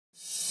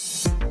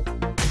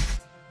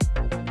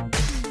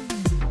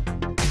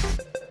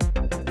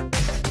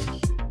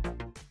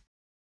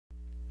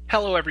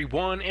Hello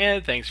everyone,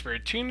 and thanks for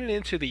tuning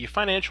into the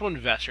Financial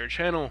Investor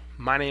channel.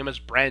 My name is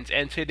Brent,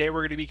 and today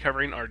we're going to be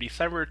covering our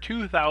December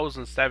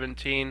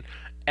 2017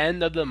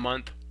 end of the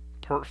month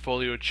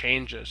portfolio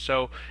changes.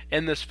 So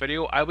in this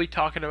video, I'll be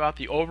talking about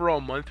the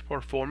overall month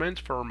performance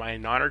for my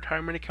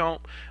non-retirement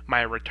account,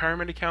 my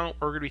retirement account.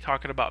 We're going to be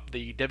talking about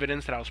the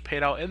dividends that I was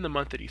paid out in the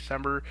month of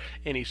December,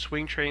 any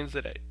swing trades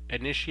that I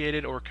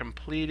initiated or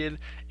completed,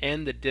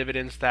 and the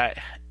dividends that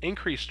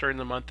increased during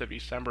the month of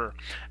December.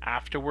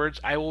 Afterwards,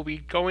 I will be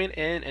going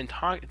in and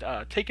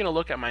taking a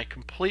look at my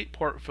complete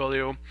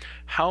portfolio,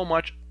 how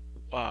much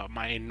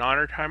my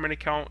non-retirement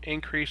account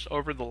increased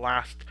over the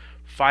last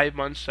 5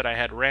 months that I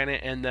had ran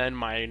it, and then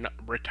my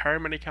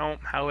retirement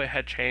account, how it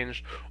had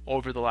changed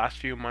over the last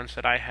few months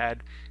that I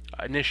had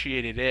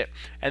initiated it,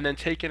 and then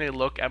taking a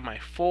look at my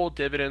full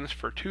dividends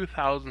for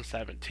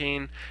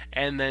 2017,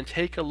 and then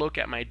take a look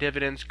at my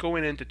dividends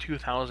going into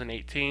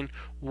 2018,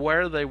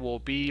 where they will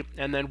be,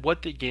 and then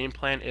what the game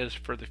plan is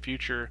for the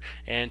future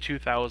in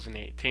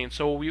 2018.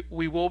 So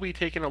we will be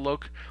taking a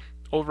look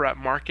over at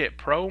Market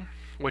Pro,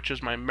 which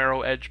is my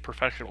Merrill Edge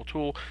professional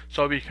tool.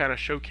 So I'll be kind of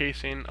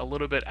showcasing a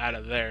little bit out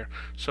of there.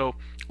 So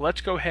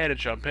let's go ahead and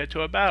jump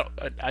into about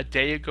a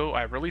day ago.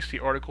 I released the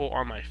article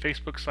on my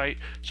Facebook site.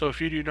 So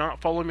if you do not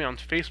follow me on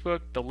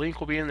Facebook, the link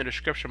will be in the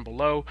description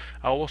below.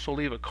 I'll also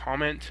leave a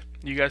comment.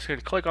 You guys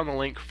can click on the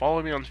link,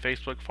 follow me on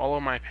Facebook,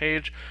 follow my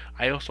page.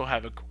 I also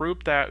have a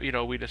group that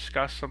we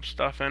discuss some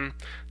stuff in.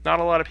 Not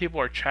a lot of people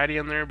are chatty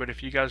in there, but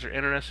if you guys are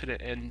interested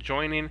in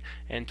joining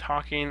and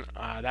talking,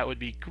 that would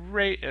be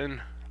great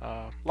and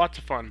lots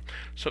of fun.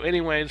 So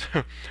anyways,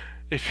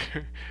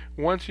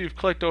 once you've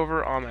clicked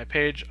over on my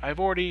page, I've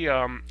already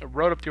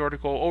wrote up the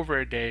article over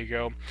a day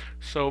ago.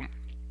 So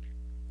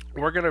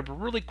we're going to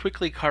really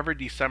quickly cover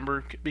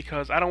December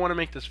because I don't want to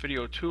make this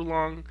video too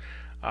long.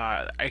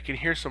 I can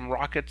hear some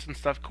rockets and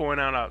stuff going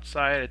on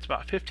outside. It's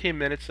about 15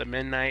 minutes to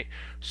midnight.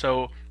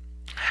 So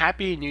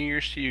Happy New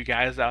Year's to you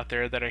guys out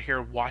there that are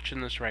here watching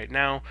this right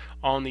now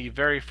on the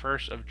very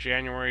 1st of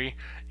January,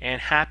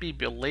 and happy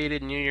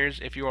belated New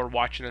Year's if you are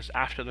watching this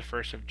after the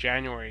 1st of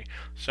January.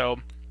 So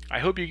I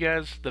hope you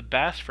guys the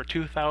best for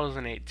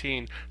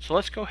 2018. So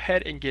let's go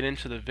ahead and get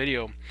into the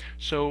video.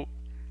 So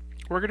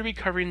we're going to be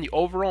covering the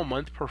overall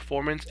month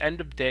performance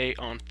end of day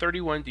on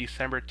 31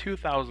 December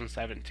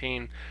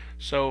 2017.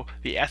 So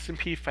the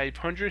S&P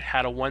 500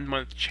 had a 1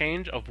 month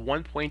change of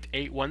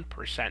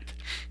 1.81%.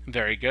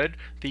 Very good.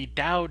 The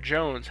Dow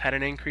Jones had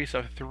an increase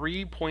of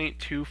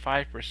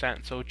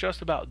 3.25%, so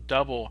just about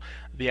double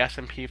the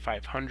S&P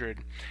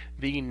 500.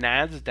 The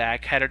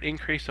Nasdaq had an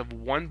increase of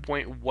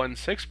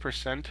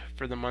 1.16%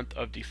 for the month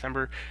of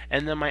December,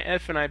 and then my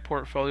F&I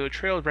portfolio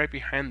trailed right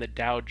behind the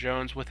Dow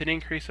Jones with an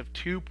increase of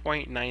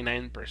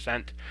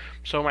 2.99%.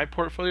 So my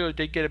portfolio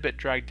did get a bit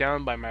dragged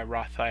down by my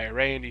Roth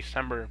IRA in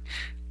December.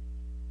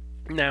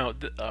 Now,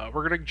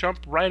 we're going to jump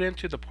right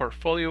into the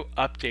portfolio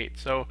update.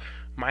 So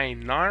my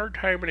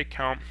non-retirement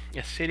account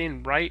is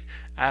sitting right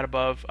at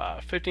above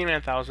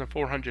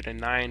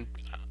 59,409.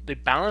 The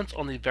balance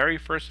on the very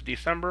 1st of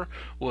December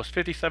was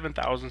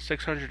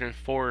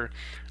 57,604.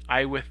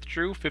 I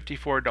withdrew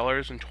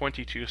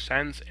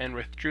 $54.22 and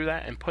withdrew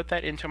that and put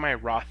that into my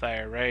Roth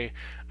IRA.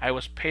 I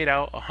was paid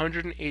out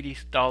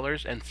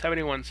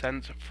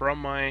 $180.71 from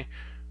my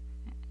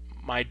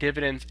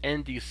dividends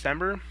in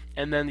December,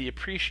 and then the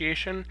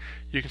appreciation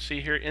you can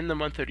see here in the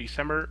month of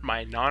December,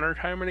 my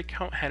non-retirement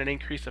account had an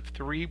increase of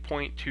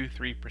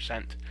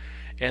 3.23%,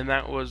 and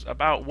that was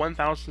about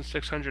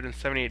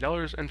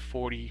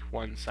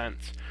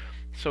 $1,678.41.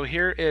 So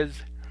here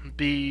is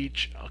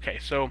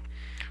so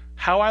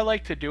how I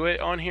like to do it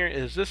on here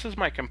is this is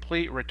my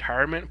complete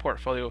retirement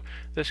portfolio.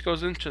 This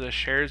goes into the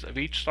shares of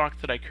each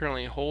stock that I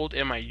currently hold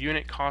in my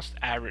unit cost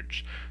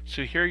average.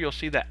 So here you'll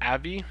see that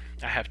AbbVie,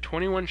 I have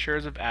 21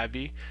 shares of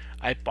AbbVie.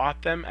 I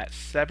bought them at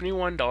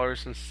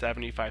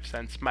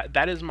 $71.75.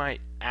 That is my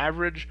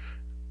average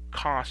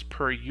cost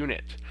per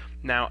unit.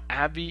 Now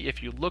AbbVie,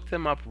 if you look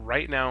them up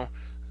right now,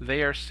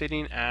 they are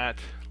sitting at,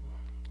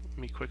 let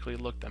me quickly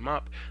look them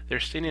up, they're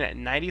sitting at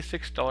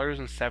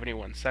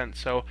 $96.71.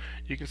 So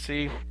you can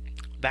see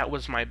that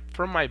was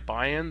from my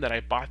buy-in that I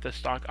bought the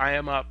stock, I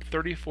am up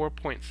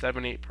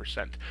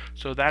 34.78%.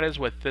 So that is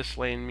what this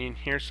lane means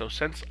here. So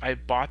since I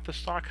bought the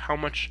stock, how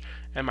much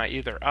am I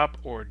either up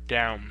or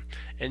down?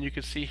 And you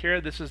can see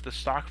here, this is the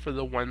stock for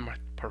the 1 month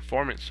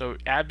performance. So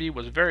AbbVie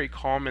was very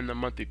calm in the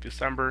month of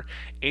December.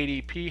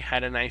 ADP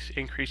had a nice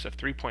increase of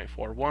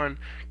 3.41.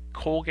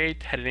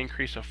 Colgate had an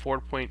increase of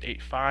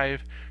 4.85.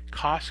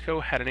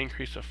 Costco had an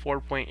increase of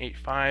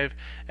 4.85,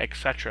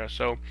 etc.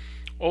 So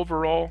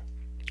overall,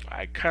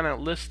 I kind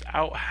of list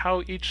out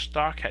how each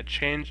stock had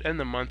changed in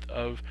the month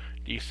of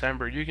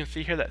December. You can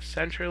see here that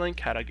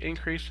CenturyLink had an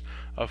increase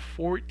of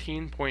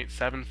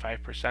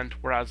 14.75%,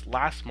 whereas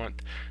last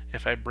month,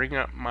 if I bring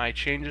up my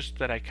changes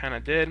that I kind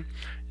of did,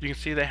 you can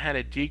see they had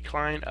a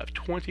decline of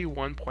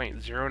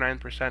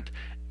 21.09%.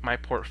 My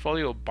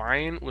portfolio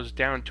buying was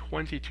down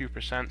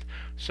 22%,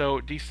 so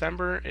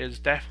December is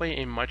definitely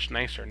a much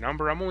nicer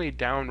number. I'm only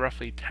down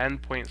roughly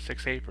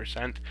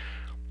 10.68%.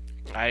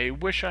 I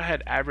wish I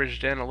had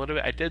averaged in a little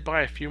bit. I did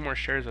buy a few more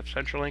shares of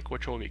CenturyLink,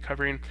 which we'll be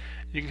covering.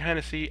 You can kind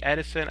of see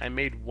Edison, I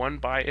made one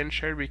buy-in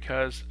share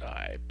because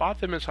I bought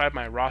them inside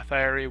my Roth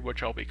IRA,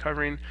 which I'll be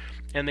covering,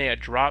 and they had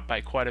dropped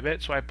by quite a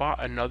bit. So I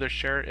bought another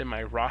share in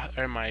my Roth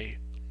or my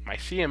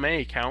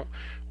CMA account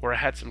where I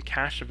had some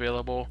cash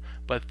available,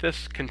 but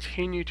this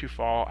continued to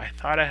fall. I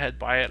thought I had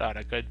buy it at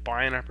a good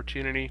buying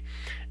opportunity,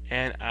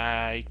 and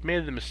I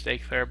made the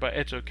mistake there, but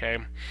it's okay.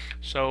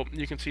 So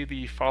you can see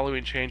the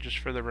following changes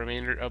for the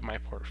remainder of my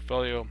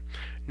portfolio.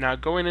 Now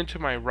going into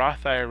my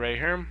Roth IRA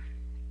here,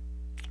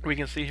 we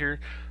can see here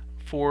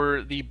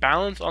for the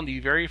balance on the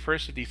very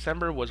 1st of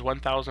December was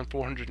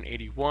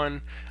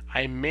 1,481.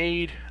 I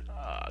made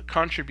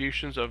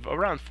contributions of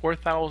around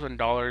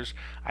 $4,000.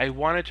 I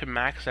wanted to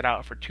max it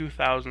out for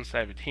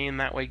 2017.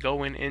 That way,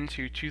 going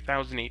into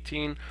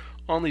 2018,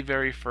 on the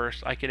very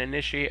first, I can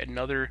initiate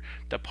another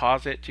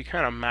deposit to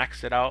kind of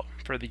max it out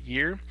for the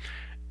year.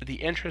 The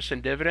interest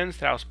and dividends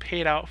that I was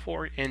paid out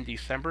for in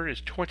December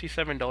is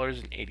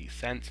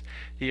 $27.80.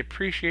 The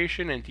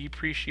appreciation and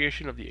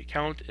depreciation of the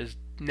account is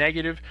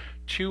negative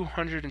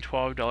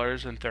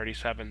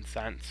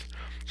 $212.37.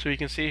 So you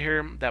can see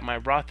here that my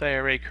Roth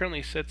IRA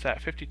currently sits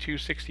at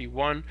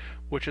 $52.61,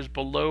 which is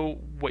below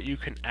what you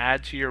can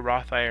add to your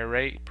Roth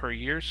IRA per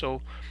year.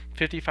 So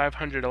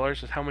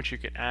 $5,500 is how much you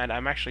can add.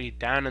 I'm actually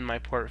down in my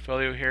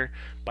portfolio here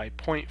by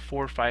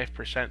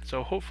 0.45%.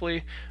 So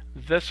hopefully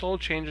this all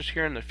changes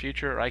here in the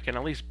future. I can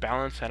at least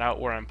balance it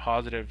out where I'm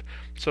positive.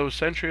 So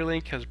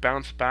CenturyLink has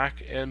bounced back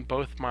in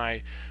both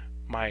my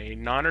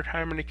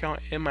non-retirement account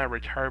and my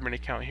retirement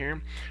account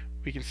here.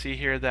 We can see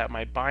here that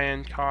my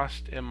buy-in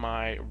cost in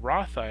my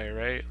Roth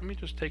IRA, let me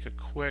just take a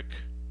quick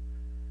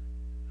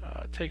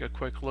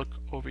look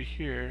over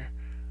here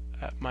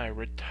at my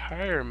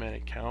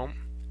retirement account,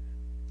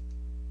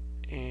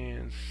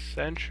 and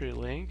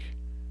CenturyLink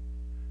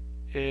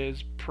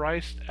is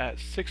priced at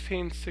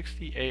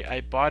 $16.68. I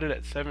bought it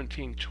at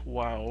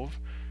 $17.12.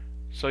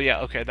 So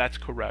yeah, okay, that's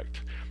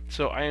correct.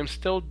 So I am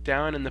still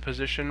down in the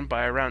position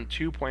by around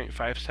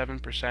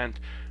 2.57%,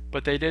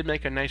 but they did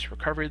make a nice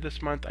recovery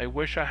this month. I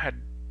wish I had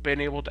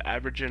been able to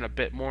average in a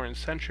bit more in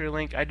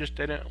CenturyLink. I just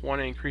didn't want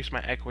to increase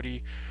my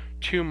equity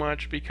too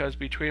much because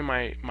between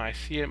my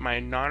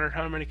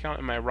non-retirement account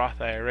and my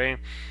Roth IRA,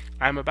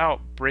 I'm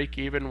about break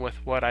even with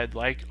what I'd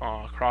like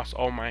across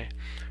all my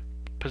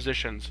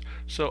positions.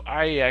 So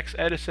IEX,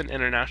 Edison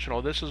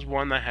International, this is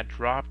one that had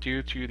dropped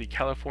due to the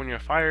California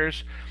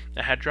fires.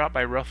 It had dropped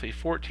by roughly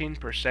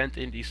 14%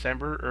 in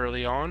December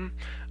early on.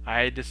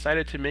 I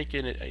decided to make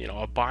it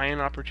a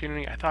buy-in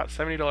opportunity. I thought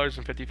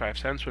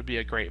 $70.55 would be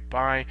a great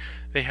buy.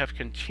 They have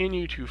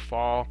continued to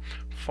fall,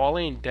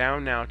 falling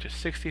down now to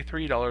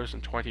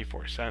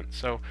 $63.24.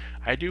 So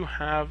I do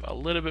have a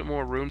little bit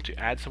more room to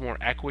add some more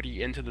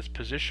equity into this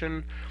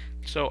position.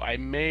 So I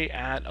may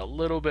add a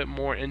little bit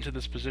more into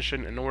this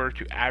position in order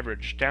to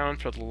average down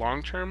for the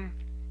long term.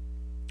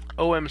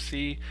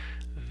 OMC,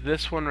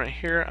 this one right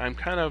here, I'm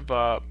kind of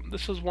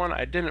this is one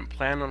I didn't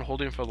plan on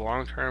holding for the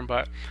long term,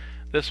 but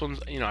this one's,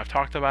 I've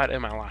talked about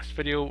in my last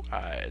video.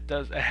 It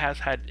has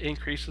had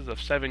increases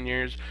of 7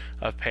 years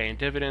of paying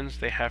dividends.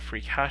 They have free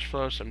cash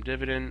flow, some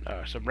dividend,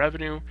 some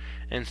revenue,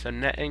 and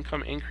some net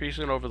income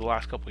increasing over the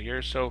last couple of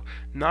years. So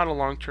not a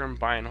long-term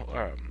buy and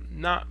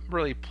not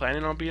really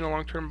planning on being a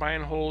long-term buy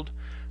and hold,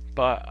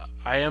 but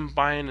I am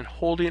buying and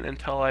holding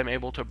until I'm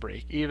able to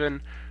break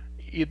even,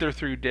 either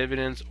through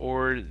dividends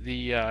or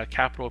the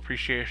capital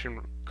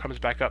appreciation comes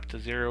back up to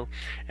zero.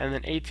 And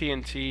then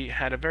AT&T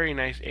had a very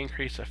nice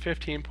increase of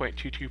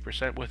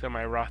 15.22% within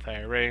my Roth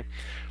IRA.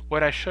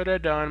 What I should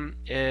have done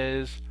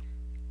is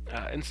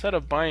instead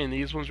of buying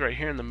these ones right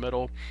here in the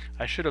middle,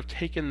 I should have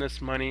taken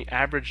this money,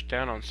 averaged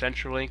down on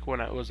CenturyLink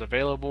when it was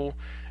available,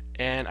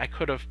 and I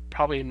could have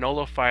probably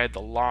nullified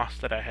the loss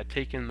that I had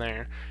taken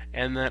there,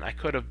 and then I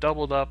could have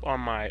doubled up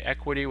on my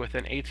equity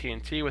within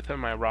AT&T within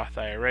my Roth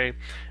IRA,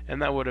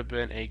 and that would have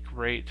been a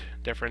great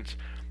difference.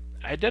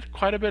 I did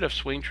quite a bit of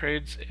swing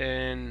trades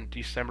in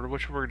December,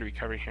 which we're going to be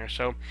covering here.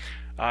 So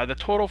the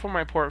total for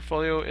my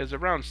portfolio is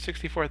around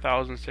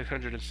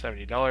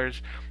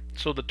 $64,670.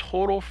 So the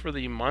total for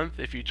the month,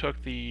 if you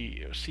took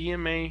the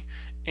CMA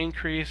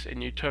increase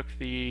and you took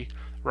the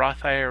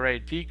Roth IRA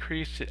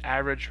decrease, it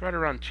averaged right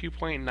around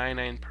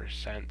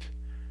 2.99%.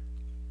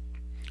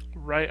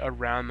 Right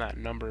around that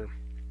number.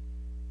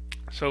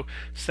 So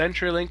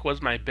CenturyLink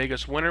was my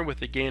biggest winner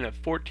with a gain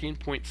of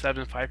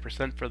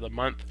 14.75% for the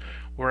month,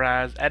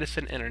 whereas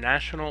Edison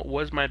International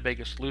was my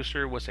biggest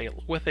loser with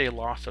a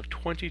loss of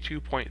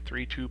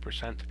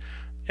 22.32%.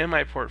 In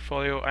my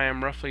portfolio, I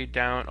am roughly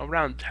down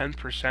around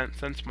 10%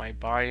 since my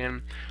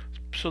buy-in,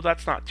 so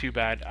that's not too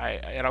bad.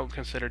 I don't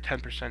consider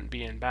 10%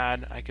 being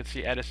bad. I could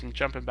see Edison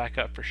jumping back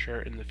up for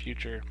sure in the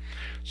future.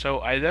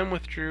 So I then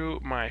withdrew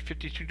my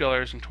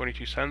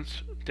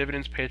 $52.22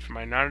 dividends paid from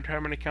my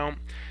non-retirement account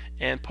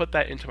and put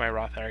that into my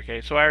Roth IRA.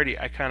 Okay, so I already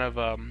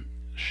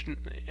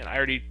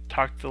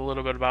talked a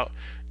little bit about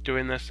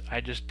doing this. I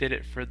just did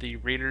it for the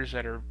readers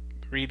that are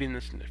reading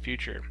this in the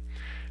future.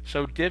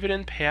 So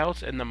dividend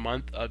payouts in the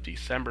month of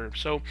December.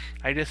 So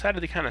I decided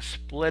to kind of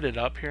split it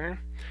up here.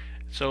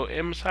 So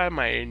inside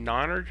my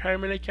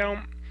non-retirement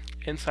account,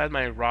 inside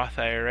my Roth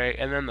IRA,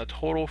 and then the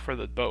total for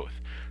the both.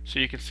 So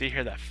you can see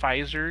here that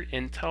Pfizer,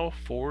 Intel,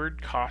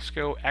 Ford,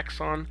 Costco,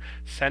 Exxon,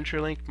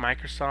 CenturyLink,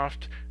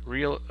 Microsoft,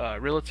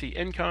 Realty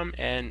Income,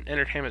 and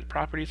Entertainment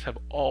Properties have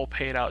all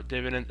paid out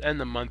dividends in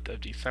the month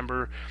of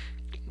December.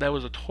 That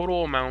was a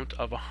total amount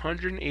of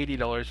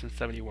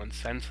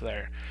 $180.71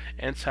 there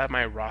inside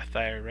my Roth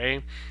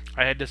IRA.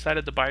 I had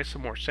decided to buy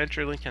some more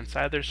CenturyLink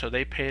inside there, so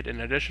they paid an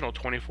additional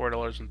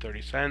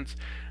 $24.30.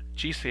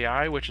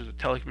 GCI, which is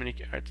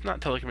it's not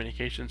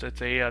telecommunications,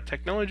 it's a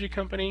technology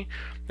company.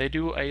 They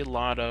do a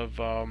lot of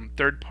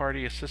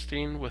third-party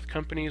assisting with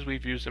companies.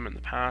 We've used them in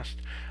the past.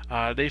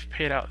 They've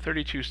paid out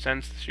 32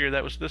 cents this year.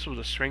 This was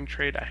a swing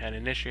trade I had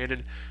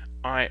initiated.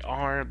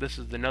 This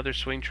is another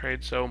swing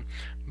trade, so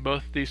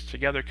both these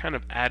together kind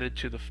of added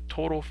to the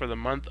total for the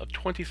month of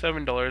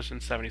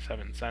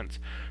 $27.77.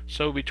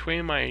 So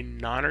between my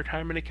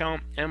non-retirement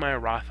account and my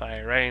Roth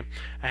IRA,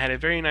 I had a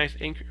very nice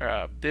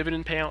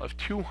dividend payout of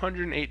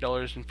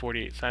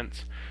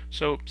 $208.48.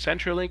 So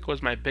CenturyLink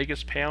was my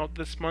biggest payout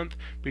this month.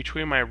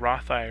 Between my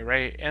Roth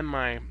IRA and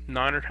my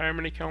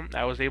non-retirement account,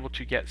 I was able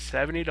to get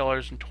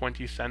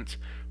 $70.20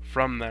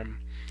 from them.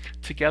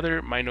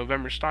 Together, my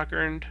November stock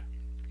earned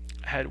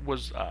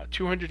was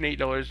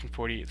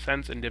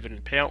 $208.48 in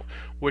dividend payout,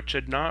 which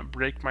did not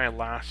break my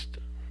last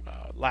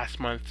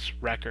month's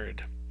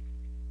record.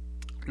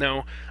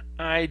 Now,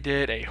 I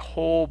did a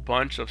whole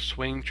bunch of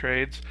swing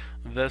trades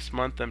this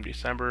month in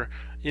December.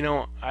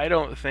 I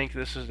don't think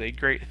this is a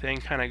great thing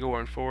kind of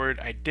going forward.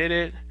 I did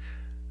it.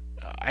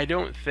 I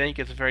don't think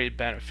it's very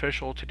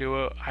beneficial to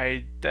do it.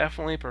 I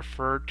definitely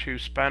prefer to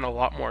spend a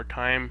lot more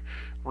time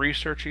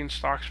researching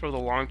stocks for the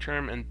long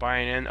term and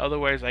buying in.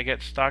 Otherwise, I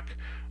get stuck,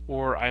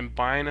 or I'm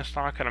buying a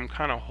stock and I'm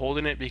kind of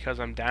holding it because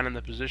I'm down in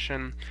the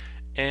position.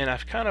 And I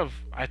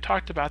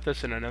talked about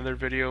this in another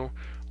video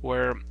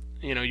where,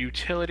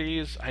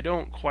 utilities, I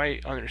don't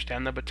quite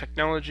understand that, but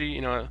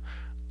technology,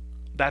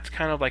 that's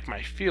kind of like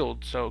my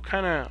field. So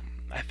I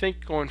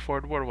think going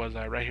forward, where was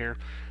I? Right here.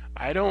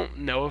 I don't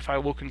know if I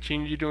will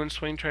continue doing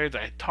swing trades.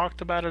 I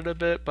talked about it a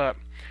bit, but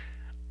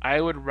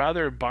I would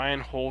rather buy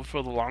and hold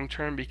for the long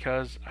term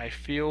because I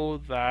feel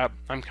that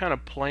I'm kind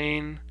of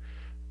playing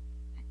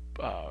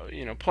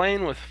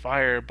with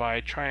fire by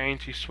trying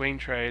to swing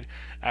trade.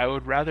 I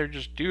would rather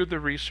just do the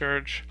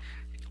research,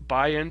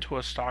 buy into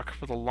a stock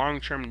for the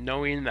long term,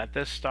 knowing that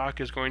this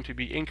stock is going to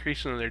be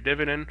increasing their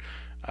dividend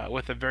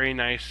with a very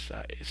nice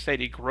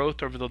steady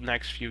growth over the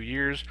next few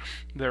years.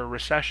 They're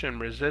recession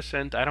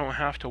resistant. I don't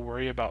have to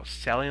worry about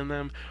selling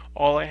them.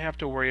 All I have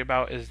to worry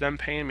about is them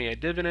paying me a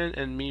dividend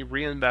and me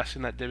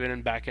reinvesting that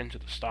dividend back into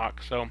the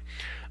stock. So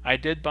I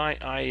did buy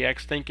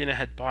IEX thinking it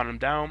had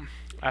bottomed down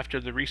after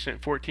the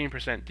recent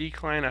 14%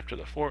 decline after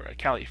the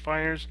Cali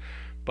fires,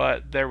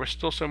 but there was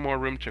still some more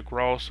room to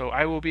grow. So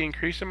I will be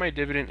increasing my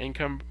dividend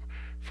income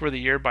for the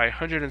year by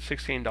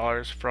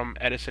 $116 from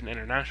Edison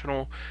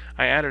International.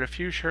 I added a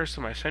few shares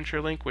to my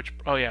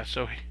CenturyLink,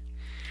 so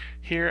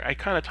here I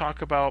kind of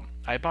talk about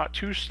I bought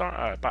two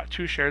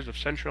shares of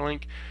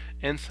CenturyLink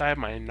inside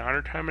my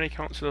non-retirement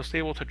account, so they'll be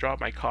able to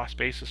drop my cost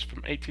basis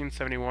from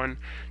 $18.71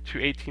 to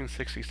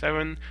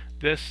 $18.67.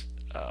 This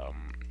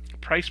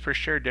price per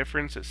share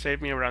difference, it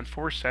saved me around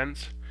 4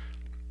 cents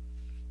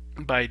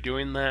by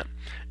doing that.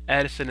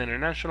 Edison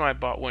International, I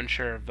bought one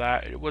share of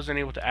that. It wasn't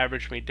able to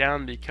average me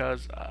down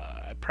because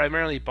I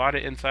primarily bought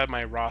it inside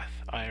my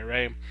Roth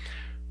IRA.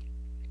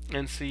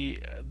 And see,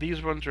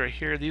 these ones right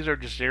here, these are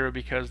just zero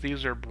because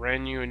these are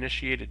brand new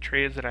initiated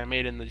trades that I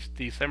made in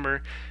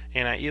December,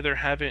 and I either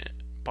haven't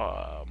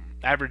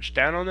averaged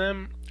down on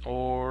them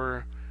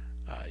or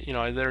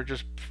they're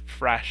just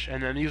fresh.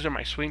 And then these are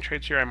my swing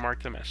trades here. I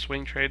marked them as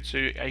swing trades, so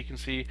you can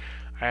see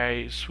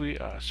I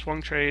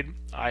swung trade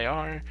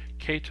IR,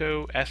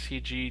 Cato,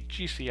 SCG,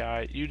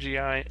 GCI,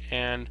 UGI,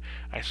 and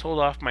I sold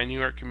off my New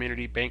York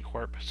Community Bank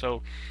Corp.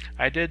 So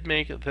I did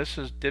make, this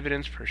is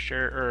dividends per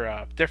share,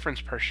 or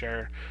difference per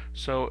share.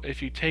 So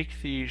if you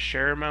take the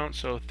share amount,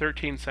 so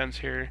 13 cents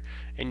here,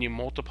 and you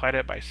multiplied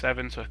it by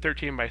 7, so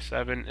 13 by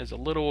 7 is a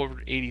little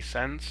over 80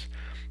 cents.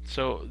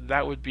 So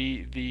that would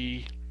be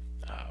the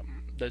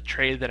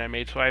trade that I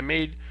made. So I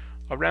made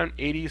around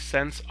 80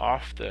 cents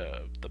off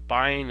the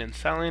buying and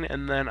selling,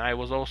 and then I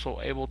was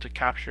also able to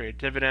capture a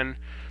dividend.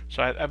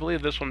 So I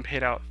believe this one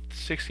paid out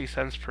 60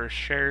 cents per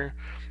share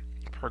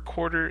per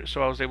quarter,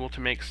 so I was able to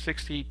make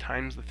 60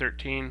 times the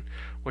 13,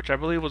 which I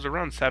believe was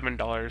around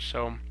 $7.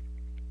 So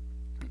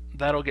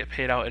that'll get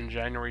paid out in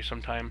January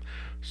sometime.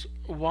 So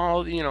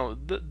while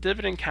the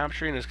dividend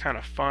capturing is kind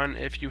of fun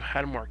if you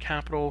had more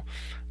capital,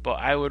 but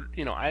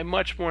I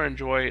much more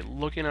enjoy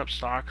looking up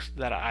stocks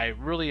that I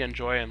really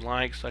enjoy and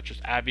like, such as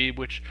AbbVie,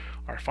 which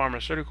are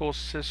pharmaceuticals,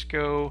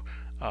 Cisco,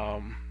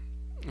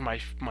 my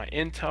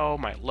Intel,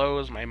 my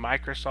Lowe's, my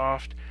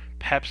Microsoft,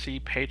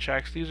 Pepsi,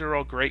 Paychex. These are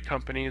all great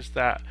companies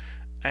that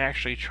I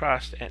actually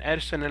trust. And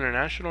Edison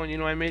International,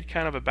 I made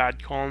kind of a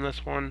bad call on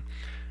this one.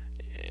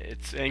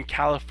 it's in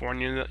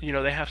California. You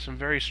know, they have some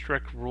very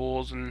strict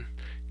rules in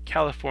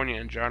California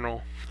in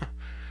general.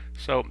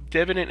 So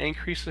dividend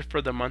increases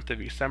for the month of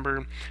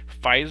December.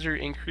 Pfizer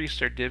increased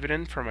their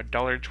dividend from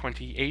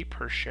 $1.28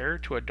 per share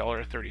to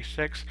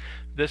 $1.36.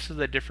 This is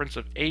a difference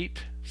of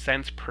 8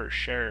 cents per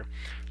share.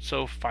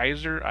 So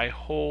Pfizer, I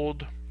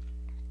hold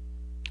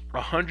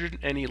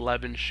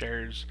 111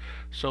 shares.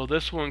 So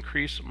this will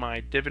increase my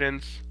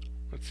dividends.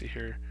 Let's see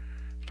here.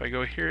 If I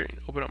go here and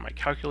open up my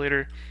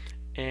calculator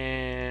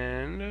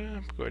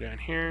and go down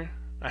here,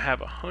 I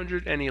have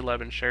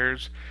 111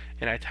 shares,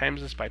 and I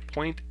times this by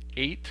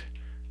 0.8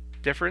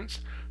 difference.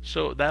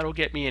 So that'll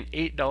get me an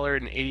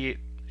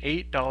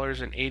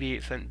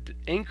 $8.88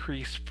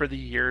 increase for the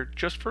year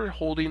just for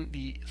holding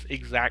the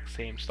exact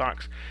same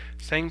stocks.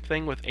 Same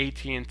thing with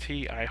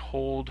AT&T. I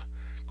hold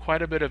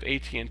quite a bit of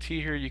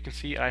AT&T here. You can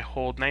see I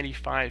hold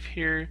 95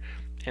 here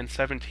and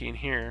 17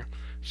 here.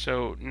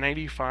 So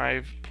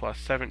 95 plus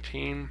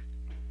 17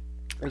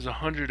 is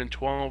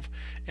 112,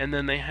 and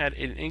then they had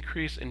an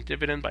increase in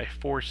dividend by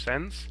 4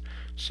 cents.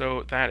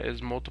 So that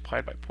is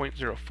multiplied by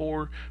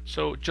 0.04.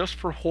 So just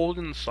for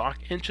holding the stock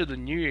into the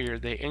new year,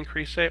 they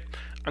increase it.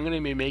 I'm going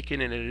to be making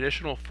an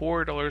additional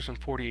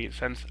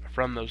 $4.48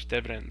 from those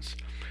dividends.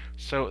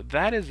 So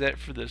that is it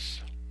for this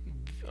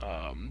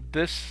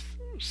this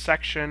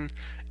section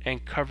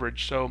and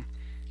coverage. So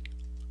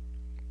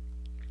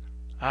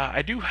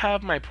I do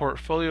have my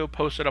portfolio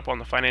posted up on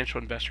the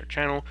Financial Investor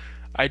channel.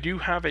 I do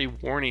have a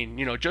warning.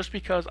 You know, just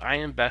because I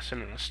invest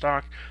in a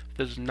stock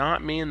does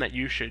not mean that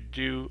you should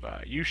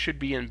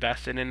be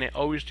invested in it.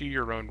 Always do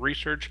your own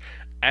research.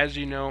 As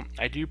you know,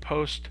 I do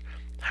post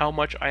how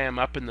much I am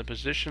up in the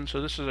position, so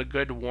this is a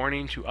good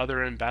warning to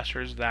other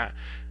investors that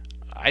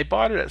I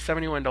bought it at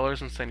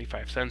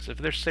 $71.75. If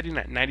they're sitting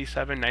at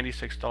 $97,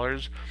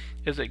 $96,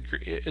 is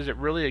it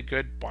really a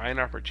good buying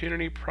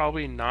opportunity?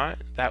 Probably not.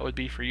 That would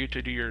be for you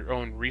to do your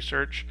own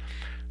research.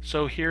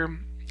 So here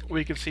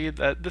we can see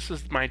that this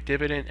is my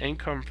dividend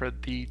income for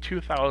the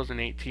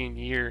 2018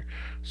 year.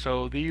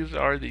 So these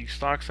are the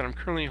stocks that I'm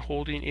currently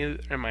holding either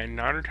in my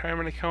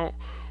non-retirement account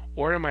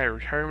or in my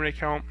retirement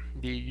account.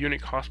 The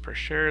unit cost per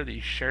share,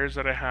 the shares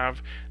that I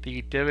have,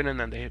 the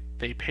dividend that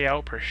they pay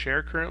out per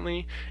share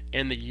currently,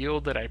 and the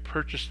yield that I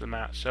purchased them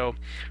at. So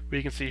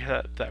we can see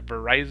that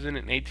Verizon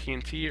and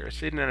AT&T are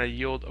sitting at a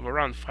yield of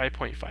around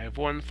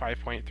 5.51,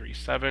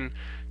 5.37.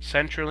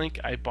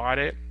 CenturyLink, I bought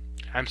it.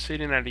 I'm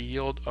sitting at a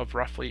yield of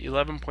roughly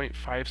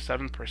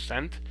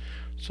 11.57%.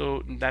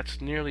 So that's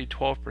nearly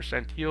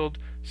 12% yield.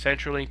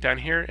 CenturyLink down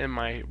here in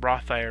my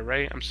Roth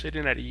IRA, I'm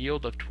sitting at a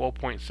yield of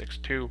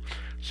 12.62.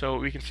 So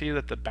we can see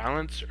that the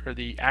balance or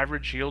the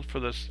average yield for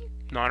this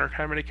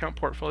non-retirement account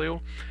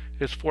portfolio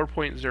is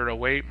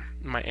 4.08.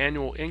 My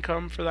annual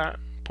income for that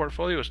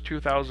portfolio is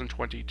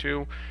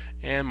 $2,022,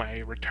 and my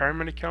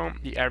retirement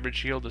account, the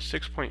average yield is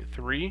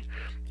 6.3,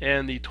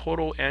 and the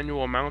total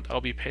annual amount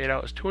I'll be paid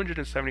out is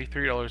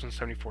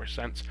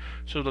 $273.74.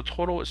 So the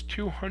total is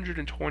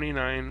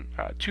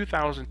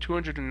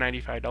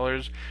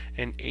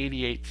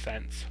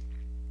 $2,295.88.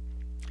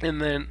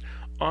 And then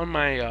on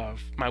my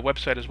my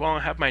website as well,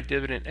 I have my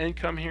dividend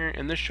income here,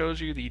 and this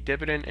shows you the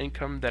dividend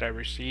income that I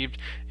received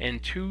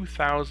in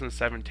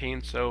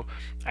 2017. So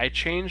I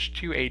changed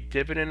to a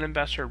dividend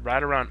investor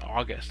right around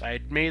August. I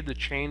had made the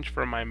change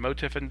from my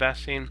motif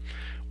investing,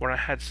 where I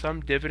had some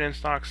dividend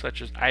stocks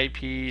such as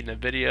IP,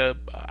 Nvidia,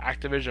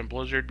 Activision,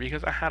 Blizzard,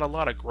 because I had a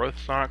lot of growth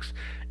stocks,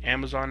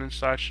 Amazon and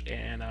such,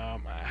 and I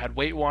had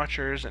Weight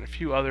Watchers and a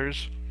few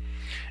others.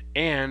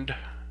 And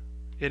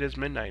it is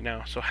midnight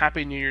now, so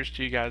happy New Year's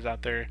to you guys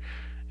out there.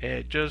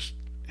 It just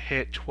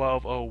hit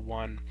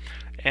 12:01,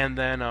 and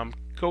then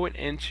going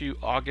into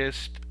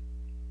August,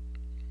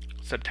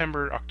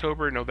 September,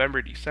 October,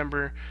 November,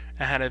 December,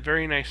 I had a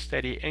very nice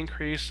steady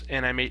increase,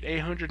 and I made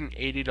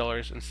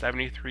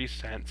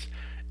 $880.73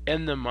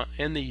 in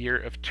the year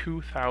of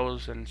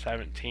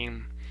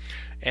 2017.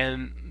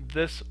 And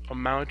this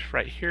amount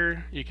right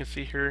here, you can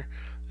see here,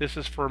 this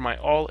is for my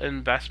all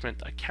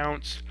investment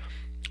accounts.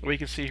 We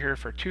can see here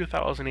for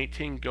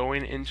 2018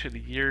 going into the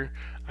year,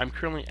 I'm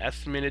currently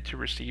estimated to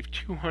receive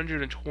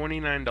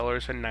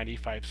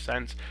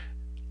 $229.95,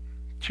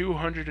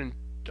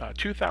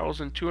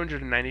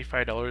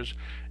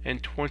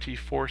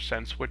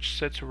 $2,295.24, which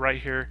sits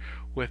right here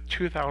with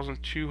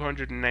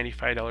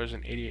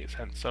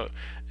 $2,295.88. So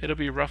it'll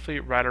be roughly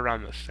right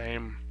around the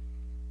same.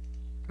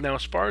 Now,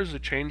 as far as the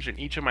change in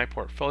each of my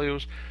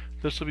portfolios,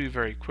 this will be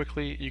very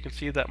quickly. You can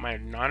see that my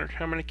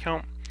non-retirement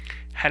account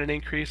had an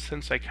increase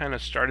since I kind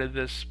of started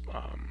this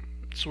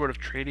sort of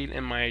trading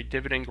in my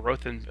dividend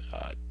growth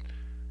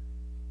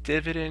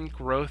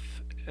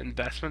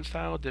investment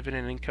style,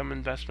 dividend income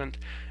investment.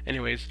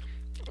 Anyways,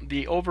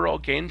 the overall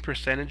gain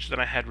percentage that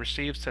I had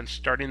received since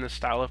starting this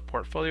style of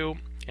portfolio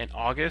in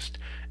August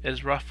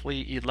is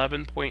roughly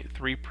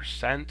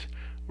 11.3%,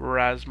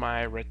 whereas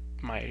my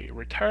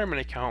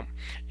retirement account,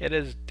 it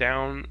is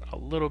down a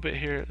little bit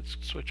here. Let's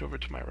switch over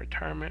to my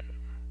retirement.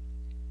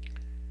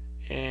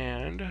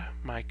 And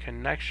my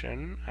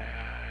connection,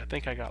 I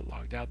think I got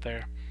logged out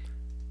there.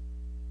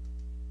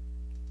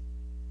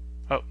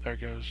 Oh, there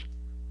it goes.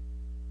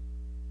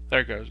 There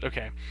it goes.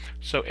 Okay.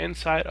 So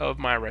inside of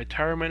my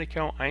retirement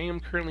account, I am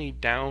currently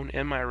down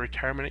in my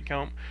retirement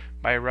account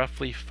by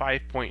roughly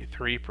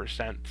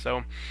 5.3%.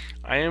 So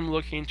I am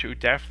looking to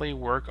definitely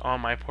work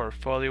on my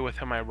portfolio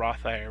within my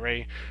Roth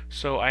IRA.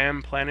 So I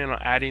am planning on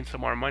adding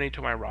some more money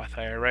to my Roth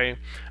IRA.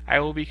 I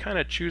will be kind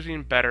of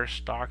choosing better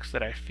stocks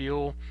that I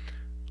feel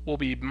will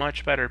be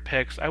much better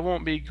picks. I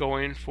won't be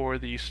going for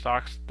the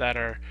stocks that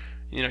are,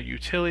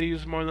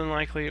 utilities more than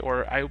likely,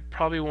 or I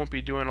probably won't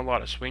be doing a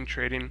lot of swing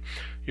trading.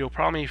 You'll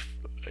probably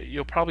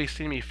you'll probably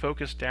see me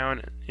focus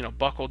down,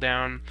 buckle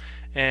down,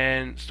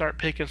 and start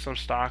picking some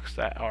stocks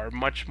that are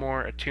much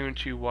more attuned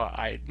to what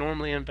I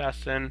normally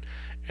invest in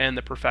and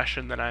the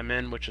profession that I'm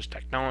in, which is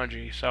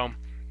technology. So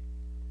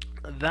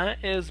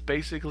that is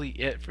basically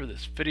it for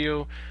this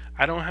video.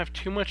 I don't have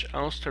too much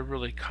else to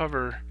really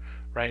cover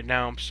right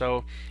now.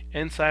 So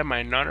inside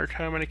my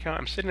non-retirement account,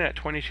 I'm sitting at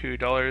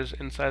 $22.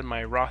 Inside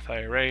my Roth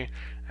IRA,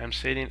 I'm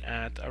sitting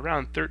at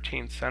around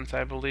 13 cents,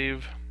 I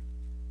believe.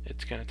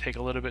 It's going to take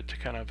a little bit to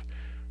kind of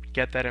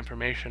get that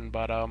information,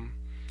 but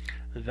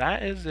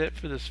that is it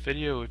for this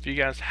video. If you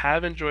guys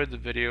have enjoyed the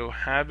video,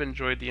 have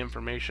enjoyed the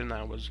information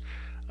that was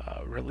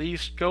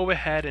released, go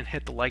ahead and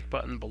hit the like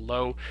button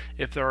below.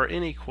 If there are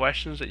any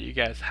questions that you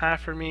guys have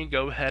for me,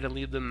 go ahead and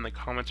leave them in the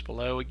comments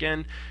below.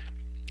 Again,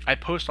 I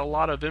post a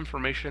lot of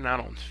information out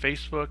on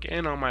Facebook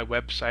and on my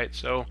website,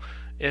 so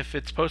if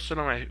it's posted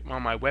on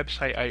my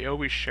website, I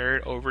always share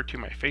it over to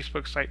my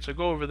Facebook site. So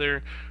go over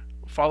there,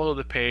 follow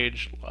the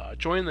page,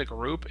 join the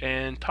group,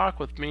 and talk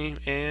with me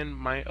and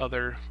my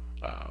other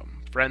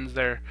friends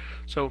there.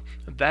 So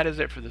that is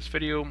it for this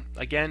video.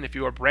 Again, if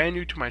you are brand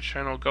new to my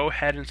channel, go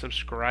ahead and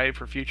subscribe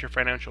for future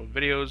financial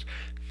videos.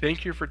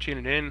 Thank you for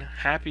tuning in.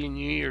 Happy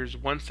New Year's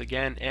once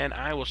again, and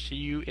I will see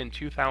you in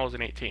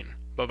 2018.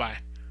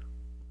 Bye-bye.